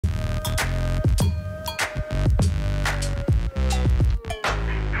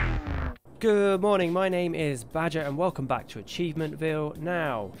Good morning, my name is Badger and welcome back to Achievementville.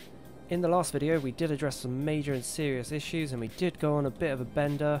 Now, in the last video we did address some major and serious issues and we did go on a bit of a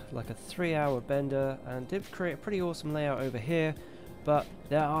bender, like a 3-hour bender, and did create a pretty awesome layout over here, but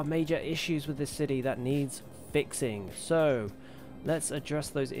there are major issues with this city that needs fixing. So, let's address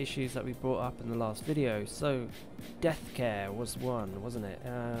those issues that we brought up in the last video. So, death care was one, wasn't it?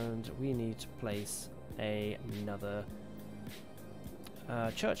 And we need to place another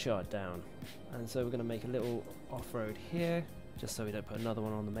churchyard down, and so we're going to make a little off-road here just so we don't put another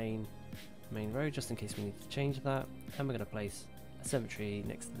one on the main road, just in case we need to change that. And we're going to place a cemetery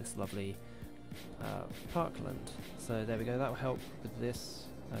next to this lovely parkland. So there we go, that will help with this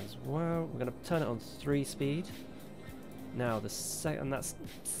as well. We're going to turn it on 3 speed now, and that's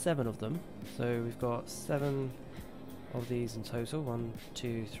 7 of them, so we've got 7 of these in total. 1,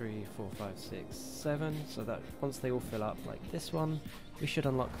 2, 3, 4, 5, 6, 7. So that once they all fill up like this one, we should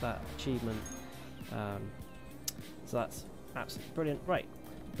unlock that achievement. So that's absolutely brilliant. Right,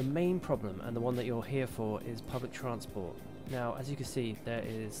 the main problem and the one that you're here for is public transport. Now, as you can see, there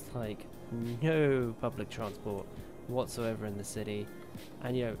is like no public transport whatsoever in the city,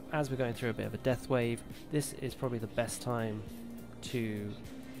 and you know, as we're going through a bit of a death wave, this is probably the best time to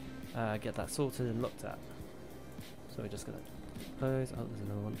get that sorted and looked at. So we're just gonna close. Oh, there's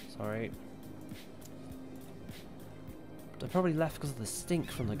another one. Sorry. They're probably left because of the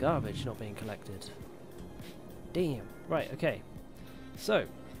stink from the garbage not being collected. Damn. Right, okay. So,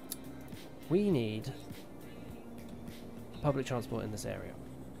 we need public transport in this area.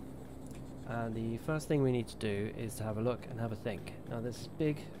 And the first thing we need to do is to have a look and have a think. Now, there's this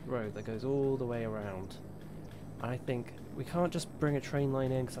big road that goes all the way around. I think we can't just bring a train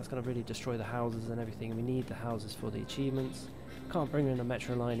line in because that's going to really destroy the houses and everything. We need the houses for the achievements. Can't bring in a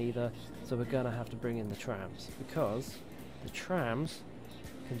metro line either, so we're going to have to bring in the trams, because the trams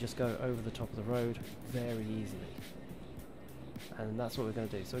can just go over the top of the road very easily. And that's what we're going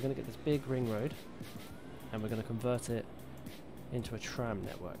to do. So we're going to get this big ring road and we're going to convert it into a tram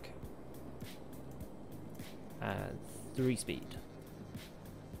network. And 3 speed.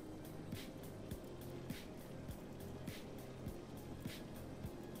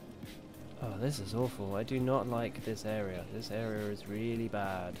 Oh, this is awful. I do not like this area. This area is really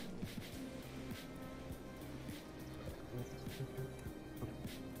bad.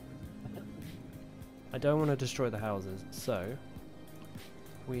 I don't want to destroy the houses, so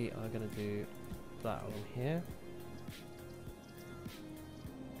we are going to do that along here.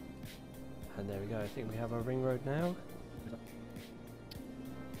 And there we go. I think we have our ring road now.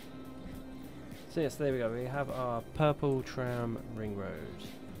 So yes, there we go. We have our purple tram ring road.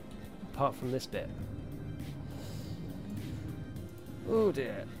 Apart from this bit. Oh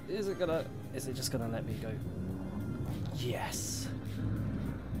dear. Is it just gonna let me go? Yes.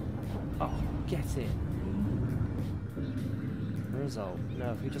 Oh, get in. Result.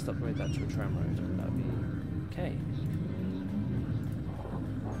 Now if we just upgrade that to a tram road, that would be okay.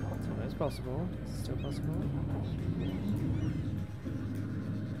 So it's possible. It's still possible.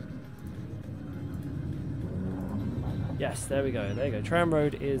 Yes, there we go. There you go. Tram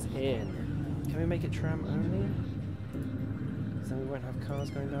road is in. Can we make it tram only? So then we won't have cars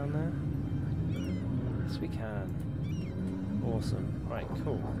going down there. Yes, we can. Awesome. Right,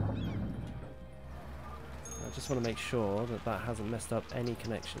 cool. I just want to make sure that that hasn't messed up any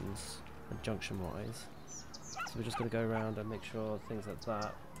connections junction-wise. So we're just going to go around and make sure things like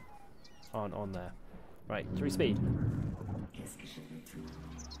that aren't on there. Right, 3 speed.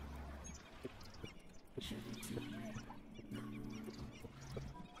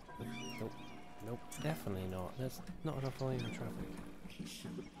 Nope, definitely not. There's not enough volume of traffic.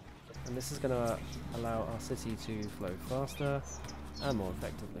 And this is going to allow our city to flow faster and more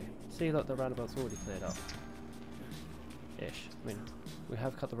effectively. See, look, the roundabout's already cleared up. Ish. I mean, we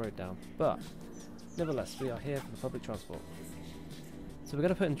have cut the road down, but nevertheless, we are here for the public transport. So we're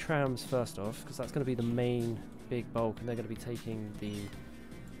going to put in trams first off, because that's going to be the main big bulk, and they're going to be taking the,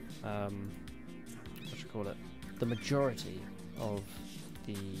 what do you call it? The majority of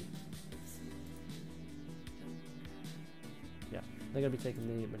the... They're going to be taking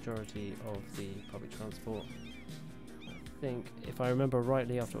the majority of the public transport. I think, if I remember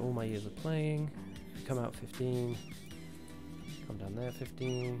rightly, after all my years of playing, come out 15, come down there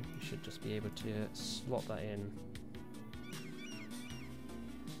 15, you should just be able to slot that in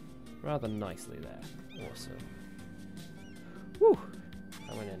rather nicely there. Awesome. Woo!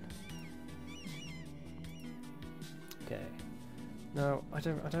 That went in. Okay. Now, I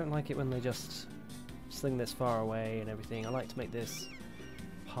don't like it when they just sling this far away and everything. I like to make this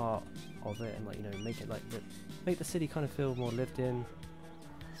part of it and, like, you know, make it like make the city kind of feel more lived in.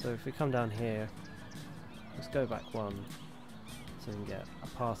 So if we come down here, let's go back one so we can get a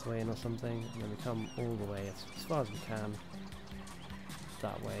pathway in or something, and then we come all the way as far as we can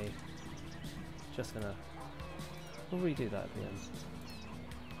that way. Just gonna, we'll redo that at the end.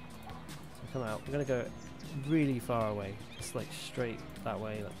 So come out, we're gonna go really far away, just like straight that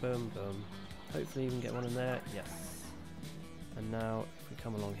way, like boom, boom. Hopefully you can get one in there, yes. And now if we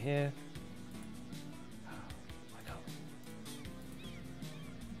come along here, I can't.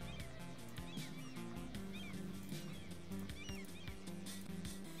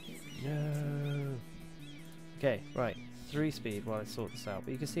 No. Okay, right, 3 speed while I sort this out.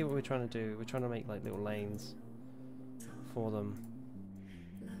 But you can see what we're trying to do. We're trying to make like little lanes for them.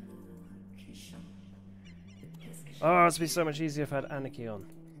 Oh, it's be so much easier if I had Anarchy on.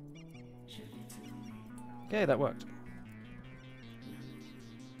 Okay, that worked.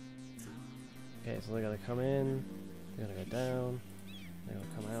 Okay, so they're gonna come in, they're gonna go down, they're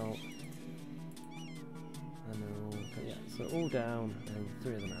gonna come out, and they're all, yeah, so all down and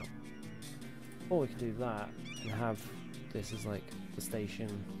 3 of them out. Or we could do that and have this as like the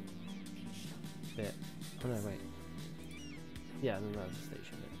station bit. Oh no, wait. Yeah, and then that's the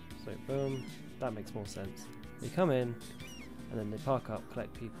station bit. So boom, that makes more sense. They come in, and then they park up,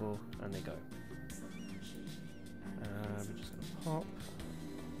 collect people, and they go. We're just gonna pop.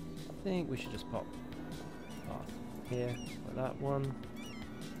 I think we should just pop path here, like that one,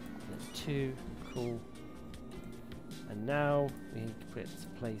 and then 2, cool. And now we need to put it to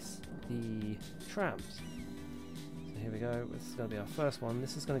place the trams. So here we go, this is going to be our first one.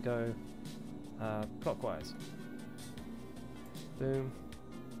 This is going to go clockwise. Boom.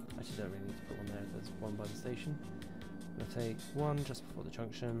 Actually don't really need to put one there, there's one by the station. I'm going to take one just before the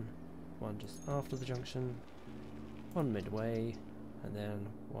junction, one just after the junction, one midway, and then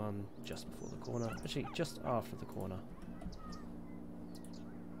one just before the corner. Actually, just after the corner.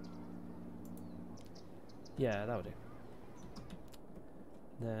 Yeah, that'll do.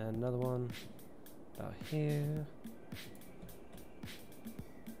 Then another one about here.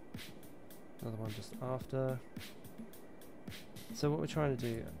 Another one just after. So what we're trying to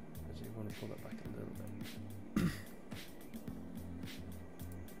do, actually I want to pull that back a little bit.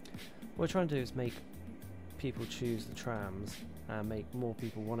 What we're trying to do is make people choose the trams and make more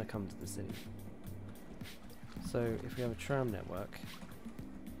people want to come to the city. So if we have a tram network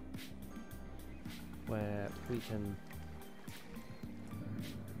where we can,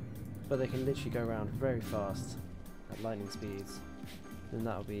 but they can literally go around very fast at lightning speeds, then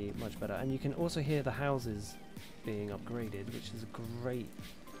that'll be much better. And you can also hear the houses being upgraded, which is a great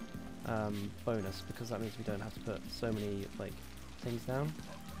bonus, because that means we don't have to put so many like things down.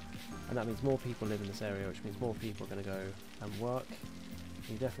 And that means more people live in this area, which means more people are going to go and work.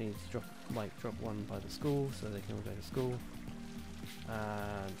 You definitely need to drop one by the school so they can all go to school.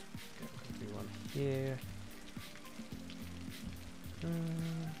 And do one here.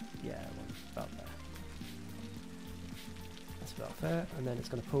 Yeah, one about there. That's about fair. And then it's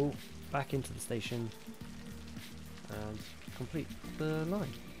going to pull back into the station and complete the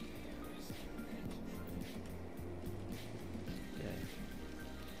line.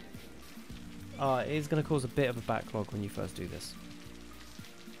 It is going to cause a bit of a backlog when you first do this.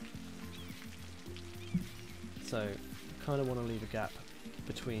 So, you kind of want to leave a gap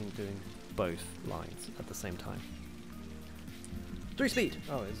between doing both lines at the same time. 3 speed!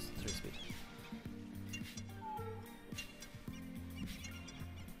 Oh, it's 3 speed.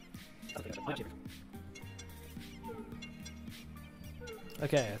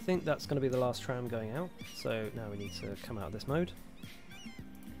 Okay, I think that's going to be the last tram going out. So now we need to come out of this mode.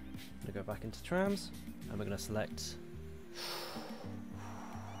 I'm going to go back into trams, and we're going to select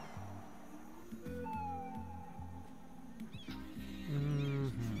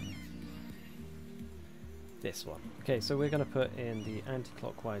this one. Okay, so we're going to put in the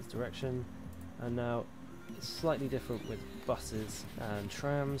anti-clockwise direction, and now it's slightly different with buses and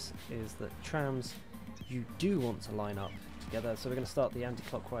trams, is that trams you do want to line up together. So we're going to start the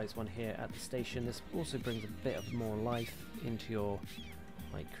anti-clockwise one here at the station. This also brings a bit of more life into your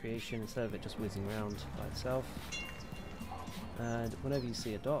creation, instead of it just whizzing around by itself. And whenever you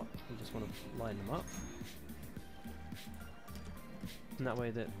see a dot, you just want to line them up, and that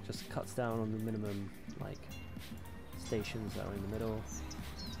way that just cuts down on the minimum stations that are in the middle.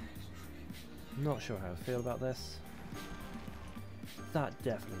 Not sure how I feel about this. That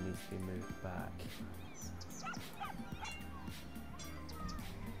definitely needs to be moved back.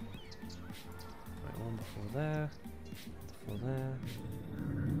 Right, one before there, before there.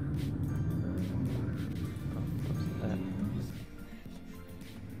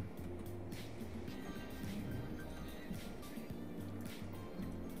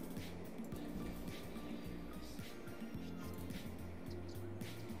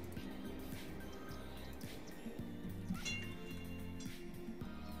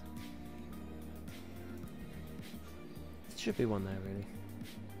 Should be one there, really.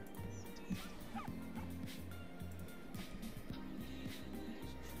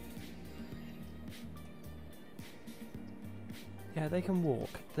 Yeah, they can walk.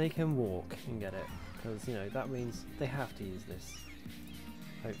 They can walk and get it. Because, you know, that means they have to use this.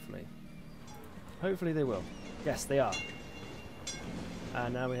 Hopefully. Hopefully they will. Yes, they are.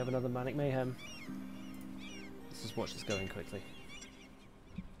 And now we have another Manic Mayhem. Let's just watch this going quickly.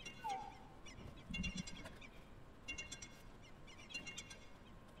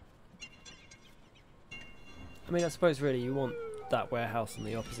 I mean, I suppose really you want that warehouse on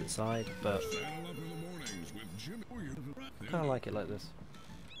the opposite side, but I kind of like it like this.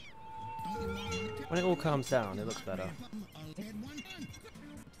 When it all calms down, it looks better.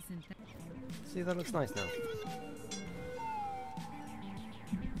 See, that looks nice now.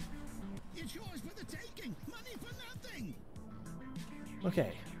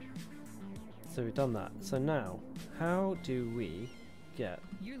 Okay, so we've done that. So now, how do we get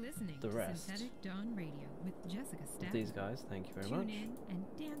the rest of these guys? Thank you very much. And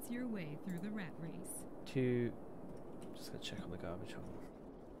dance your way through the rat race. Just gonna check on the garbage hole.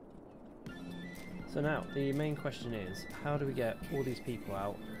 So now, the main question is, how do we get all these people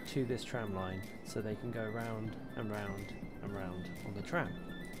out to this tram line so they can go round and round and round on the tram?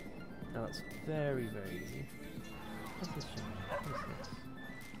 Now that's very, very easy. What's this shiny? What is this?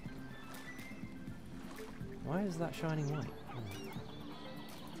 Why is that shining white?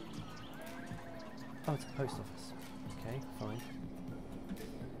 Oh, it's a post office. Okay, fine.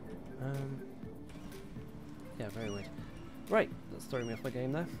 Yeah, very weird. Right, that's throwing me off my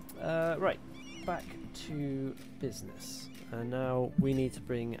game there. Right, back to business. And now we need to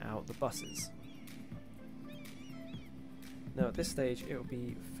bring out the buses. Now at this stage it would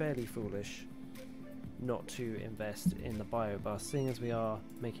be fairly foolish not to invest in the bio bus, seeing as we are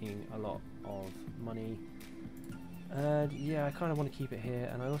making a lot of money. And yeah, I kind of want to keep it here,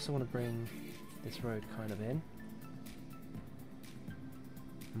 and I also want to bring this road kind of in.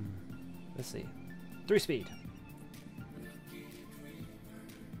 Let's see. 3 speed.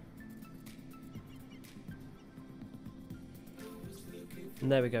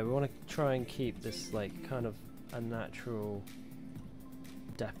 And there we go. We want to try and keep this like kind of a natural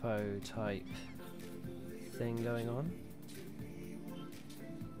depot type thing going on.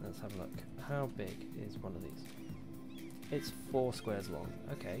 Let's have a look. How big is one of these? It's 4 squares long.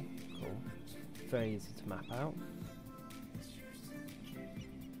 Okay, cool. Very easy to map out.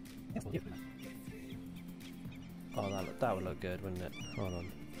 Oh, that would look good, wouldn't it? Hold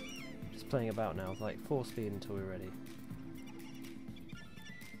on. Just playing about now, like 4 speed until we're ready.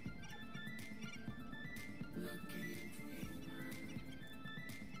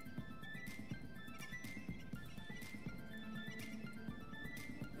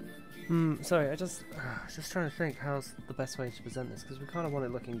 Sorry, I just trying to think how's the best way to present this, because we kind of want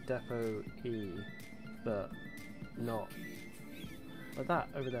it looking depot-y, but not. Like that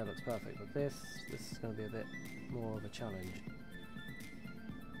over there looks perfect, but this is going to be a bit more of a challenge.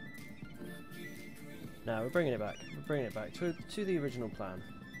 No, we're bringing it back. We're bringing it back to the original plan.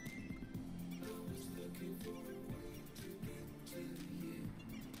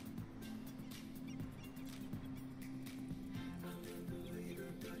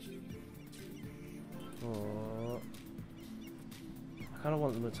 I kind of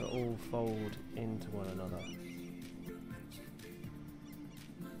want them to all fold into one another.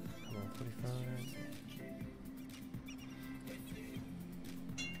 Come on, 45.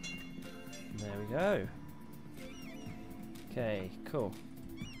 There we go. Okay, cool.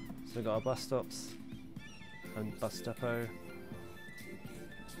 So we've got our bus stops and bus depot.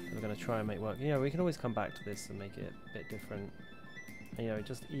 We're going to try and make work. You know, we can always come back to this and make it a bit different. And, you know,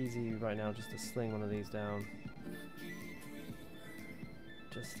 just easy right now just to sling one of these down.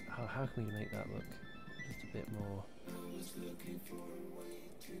 Just, how can we make that look just a bit more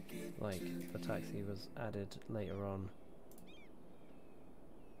like the taxi was added later on.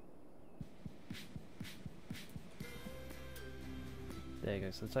 There you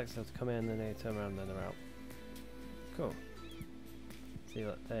go, so the taxis have to come in, then they turn around, then they're out. Cool. See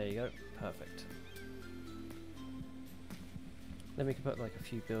that? There you go. Perfect. Then we can put like a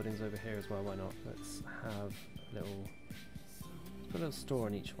few buildings over here as well, why not? Let's have a little... Put a little store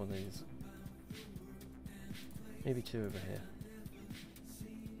on each one of these. Maybe 2 over here.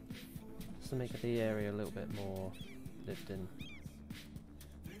 Just to make the area a little bit more lived in.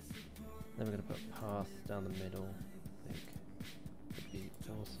 Then we're going to put a path down the middle, I think. Would be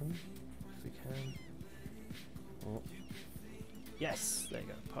awesome, if we can. Oh. Yes! There you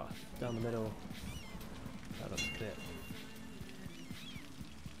go, path down the middle. That looks a bit...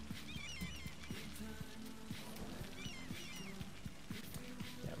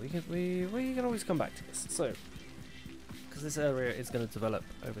 we can always come back to this. So, because this area is going to develop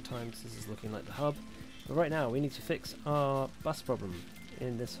over time, so this is looking like the hub. But right now, we need to fix our bus problem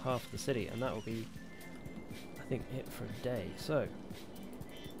in this half of the city, and that will be, I think, it for a day. So,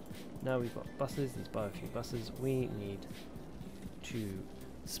 now we've got buses, these biofuel buses. We need to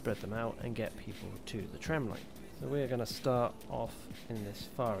spread them out and get people to the tram line. So we're going to start off in this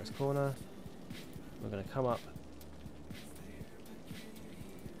farthest corner. We're going to come up.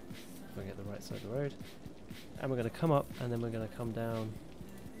 We're going to get the right side of the road. And we're going to come up, and then we're going to come down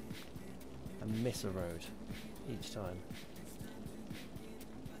and miss a road each time.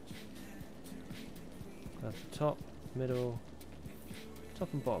 At the top, middle,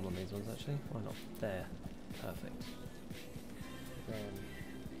 top and bottom on these ones actually. Why not? There. Perfect. Then,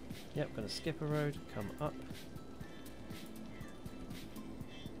 yep, going to skip a road, come up.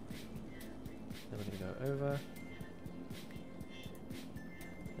 Then we're going to go over.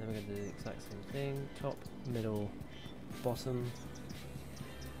 Then we're going to do the exact same thing. Top, middle, bottom.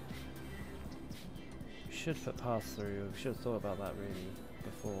 We should put pass through. We should have thought about that really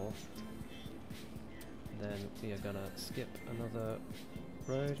before. Then we are going to skip another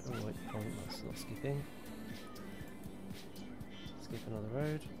road. Oh wait, oh, that's not skipping. Skip another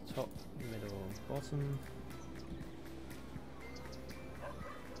road. Top, middle, bottom.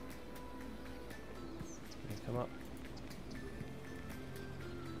 And come up.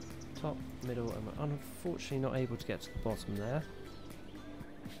 Top, middle, and we're unfortunately not able to get to the bottom there.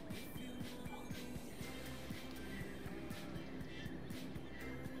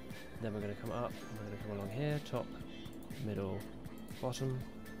 Then we're going to come up, and we're going to come along here, top, middle, bottom.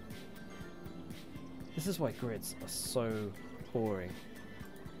 This is why grids are so boring,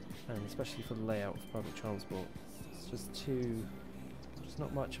 and especially for the layout of public transport. It's just too, it's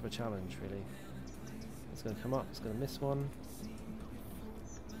not much of a challenge really. It's going to come up, it's going to miss one.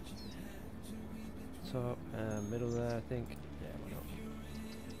 Top and middle there, I think. Yeah, why not?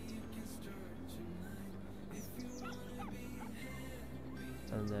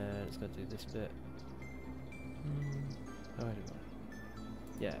 And then it's going to do this bit. Oh, I don't know.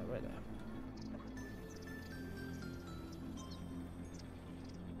 Yeah, right there.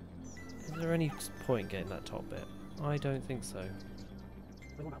 Is there any point getting that top bit? I don't think so.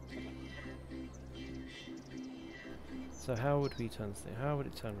 So how would we turn this thing? How would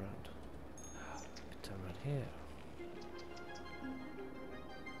it turn around? Turn around here.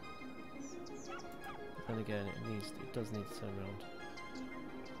 But then again, it does need to turn around.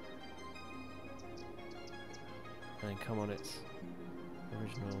 And come on its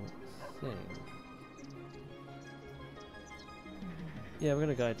original thing. Yeah, we're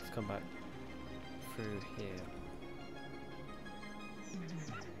gonna guide to come back through here.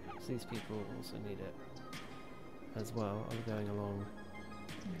 So these people also need it as well. I'm going along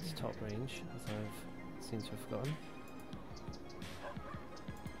this top range, as I've seem to have forgotten.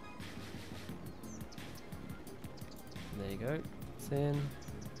 And there you go, it's in.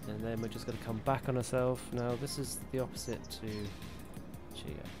 And then we're just going to come back on ourselves. Now this is the opposite to...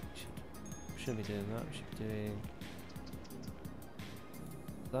 Gee, we shouldn't be doing that, we should be doing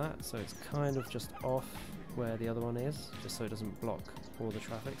that. So it's kind of just off where the other one is, just so it doesn't block all the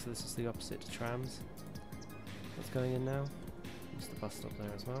traffic. So this is the opposite to Trams. That's going in now. There's the bus stop there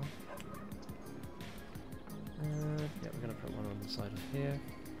as well. Yeah, we're going to put one on the side of here.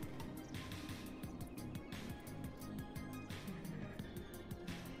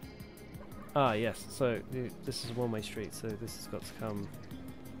 Ah, yes, so this is a one-way street, so this has got to come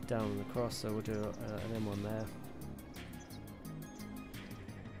down and across, so we'll do an M1 there.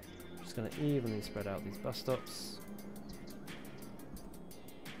 Just going to evenly spread out these bus stops.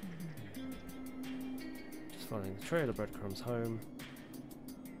 Just following the trail of breadcrumbs home.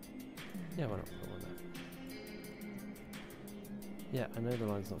 Yeah, why not put one there? Yeah, I know the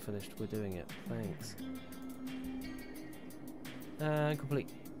line's not finished, we're doing it, thanks. And complete.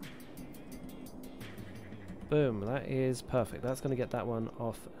 Boom, that is perfect. That's going to get that one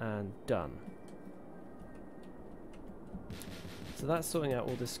off and done. So that's sorting out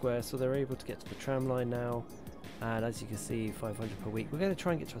all this square, so they're able to get to the tram line now. And as you can see, 500 per week. We're going to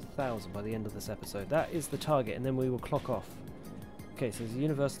try and get to 1,000 by the end of this episode. That is the target, and then we will clock off. Okay, so there's a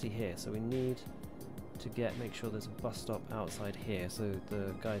university here, so we need to make sure there's a bus stop outside here, so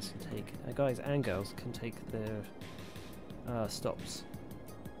the guys can take, guys and girls can take their stops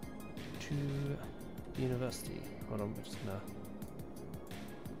to university. Hold on, we're just gonna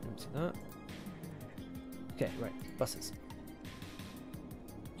empty that. Okay, right, buses.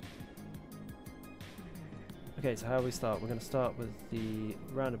 Okay, so how do we start? We're going to start with the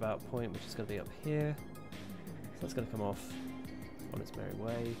roundabout point, which is going to be up here. So that's going to come off on its merry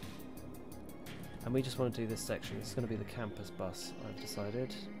way. And we just want to do this section. It's going to be the campus bus, I've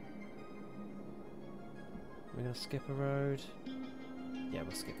decided. We're going to skip a road. Yeah,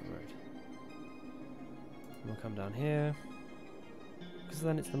 we'll skip a road. And we'll come down here, because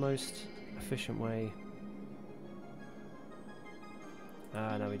then it's the most efficient way.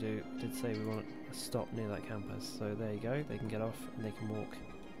 Ah, no, we did say we want a stop near that campus, so there you go. They can get off and they can walk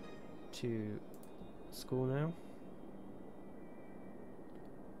to school now.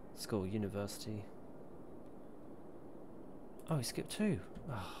 School, university. Oh, we skipped 2.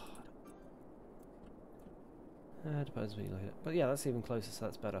 Oh. Depends when you look at it. But yeah, that's even closer, so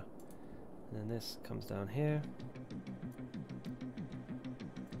that's better. And then this comes down here.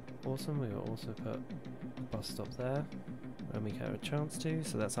 Awesome, we will also put a bus stop there when we get a chance to,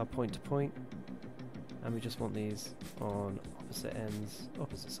 so that's our point to point. And we just want these on opposite ends,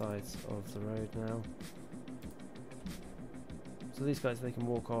 opposite sides of the road now. So these guys, they can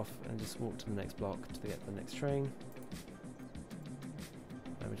walk off and just walk to the next block to get the next train.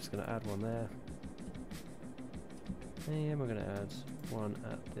 And we're just going to add one there. And we're going to add one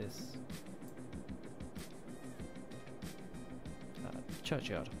at this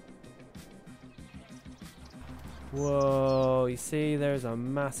churchyard. Whoa, you see there's a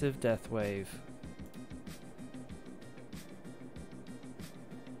massive death wave.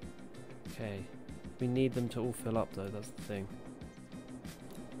 Okay, we need them to all fill up though, that's the thing.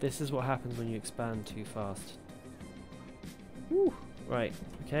 This is what happens when you expand too fast. Woo. Right,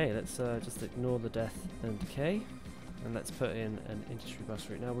 okay, let's just ignore the death and decay. And let's put in an Intercity bus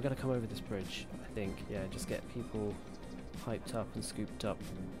route. Now we're going to come over this bridge, I think. Yeah, just get people hyped up and scooped up.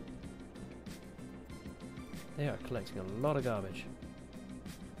 They are collecting a lot of garbage.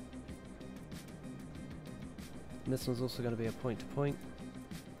 And this one's also going to be a point-to-point.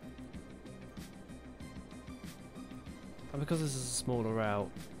 And because this is a smaller route,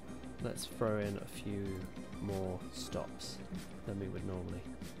 let's throw in a few more stops than we would normally.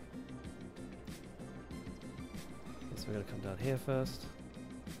 So we're going to come down here first.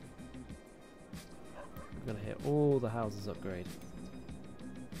 We're going to hit all the houses upgrade.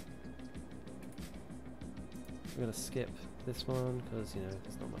 We're going to skip this one because, you know,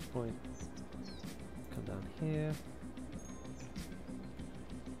 there's not much point. Come down here.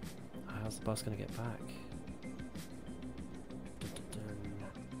 How's the bus going to get back?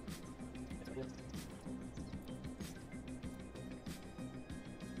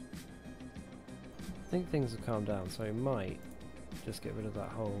 I think things have calmed down, so we might just get rid of that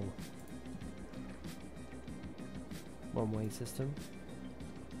whole one-way system.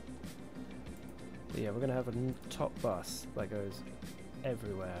 But yeah, we're going to have a top bus that goes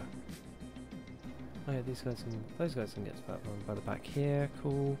everywhere. Oh yeah, those guys can get to that one by the back here,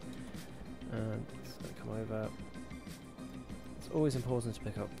 cool. And it's going to come over. It's always important to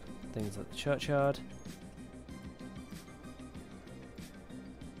pick up things like the churchyard.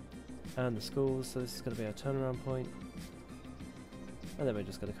 And the schools, so this is going to be our turnaround point. And then we're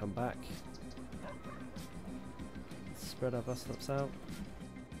just going to come back. Spread our bus stops out.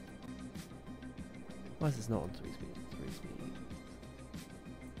 Why is this not on 3 speed? 3 speed.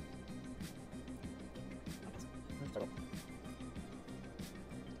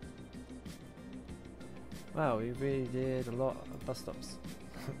 Wow, we really did a lot of bus stops.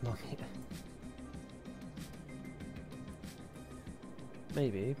 Not here.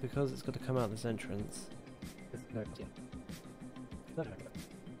 Maybe, because it's got to come out this entrance. No, yeah. No.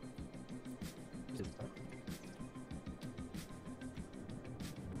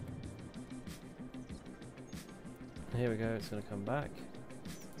 Here we go, it's going to come back.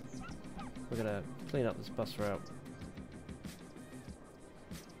 We're going to clean up this bus route.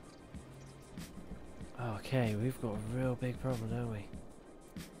 Okay, we've got a real big problem, don't we?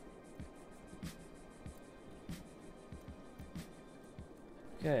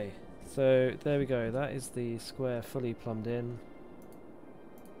 Okay, so there we go. That is the square fully plumbed in.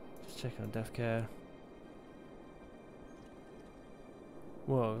 Just checking on death care.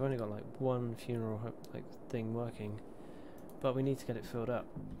 Whoa, we've only got like one funeral like thing working, but we need to get it filled up.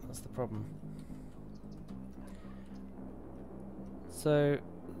 That's the problem. So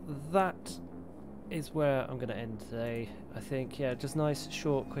that is where I'm going to end today. I think, yeah, just nice,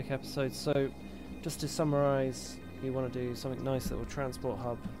 short, quick episodes. So just to summarise. You want to do something nice little transport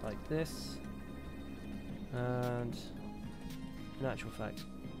hub like this, and in actual fact,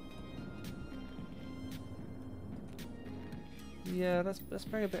 yeah, let's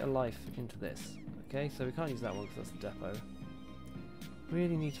bring a bit of life into this. Okay, so we can't use that one because that's the depot.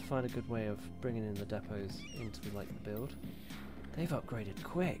 Really need to find a good way of bringing in the depots into the build. They've upgraded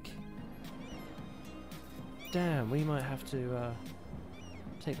quick. Damn, we might have to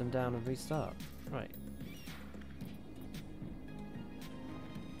take them down and restart. Right.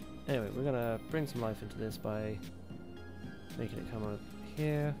 Anyway, we're gonna bring some life into this by making it come up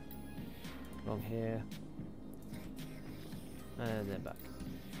here, along here, and then back.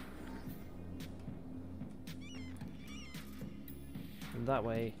 And that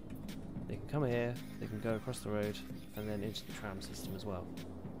way, they can come here, they can go across the road, and then into the tram system as well.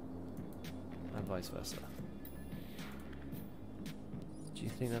 And vice versa. Do you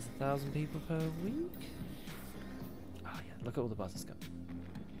think that's 1,000 people per week? Oh yeah, look at all the buses go.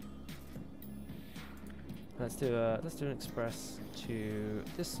 Let's do an express to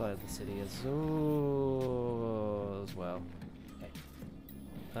this side of the city as well. Okay.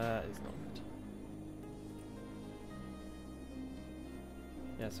 It's not good.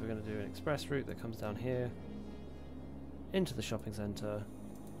 Yeah, so we're going to do an express route that comes down here, into the shopping centre,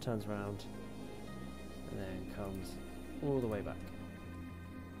 turns around, and then comes all the way back.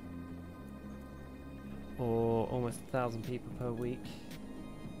 Or almost 1,000 people per week.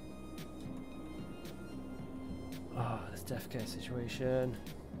 Ah, this death care situation.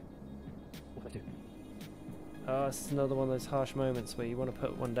 What do I do? Oh, this is another one of those harsh moments where you want to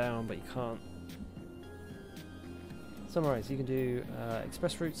put one down, but you can't. Summarise, you can do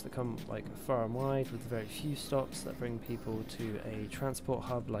express routes that come like far and wide with very few stops that bring people to a transport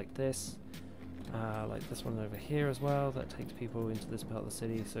hub like this. Like this one over here as well, that takes people into this part of the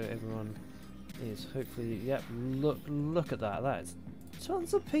city, so everyone is hopefully, yep, look at that, that is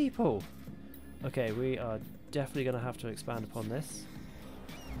tons of people. Okay, we are definitely going to have to expand upon this.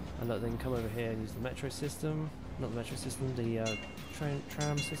 And look, they can come over here and use the metro system, not the metro system, the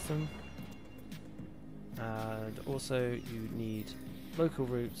tram system. And also you need local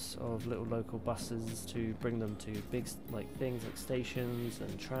routes of little local buses to bring them to big things like stations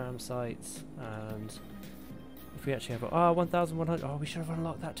and tram sites. And if we actually have 1,100, oh, we should have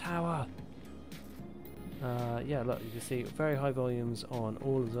unlocked that tower. Yeah, look, you can see very high volumes on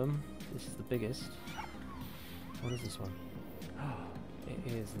all of them. This is the biggest. What is this one? Oh,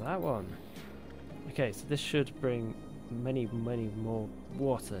 it is that one. Okay, so this should bring many more.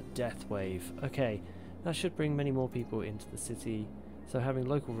 What a death wave. Okay, that should bring many more people into the city. So having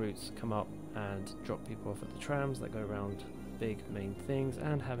local routes come up and drop people off at the trams that go around big main things,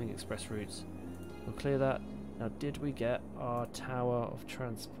 and having express routes will clear that. Now, did we get our tower of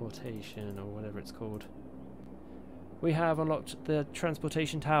transportation, or whatever it's called? We have unlocked the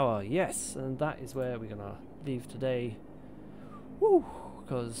transportation tower, yes, and that is where we're gonna leave today. Woo!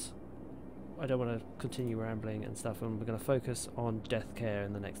 Because I don't want to continue rambling and stuff, and we're gonna focus on death care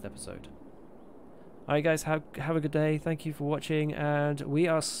in the next episode. Alright guys, have a good day, thank you for watching, and we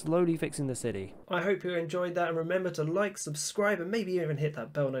are slowly fixing the city. I hope you enjoyed that, and remember to like, subscribe, and maybe even hit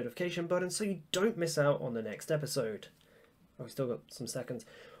that bell notification button so you don't miss out on the next episode. Oh, we still got some seconds.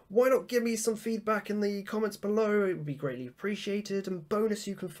 Why not give me some feedback in the comments below? It would be greatly appreciated. And bonus,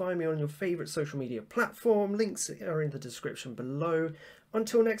 you can find me on your favourite social media platform. Links are in the description below.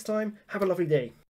 Until next time, have a lovely day.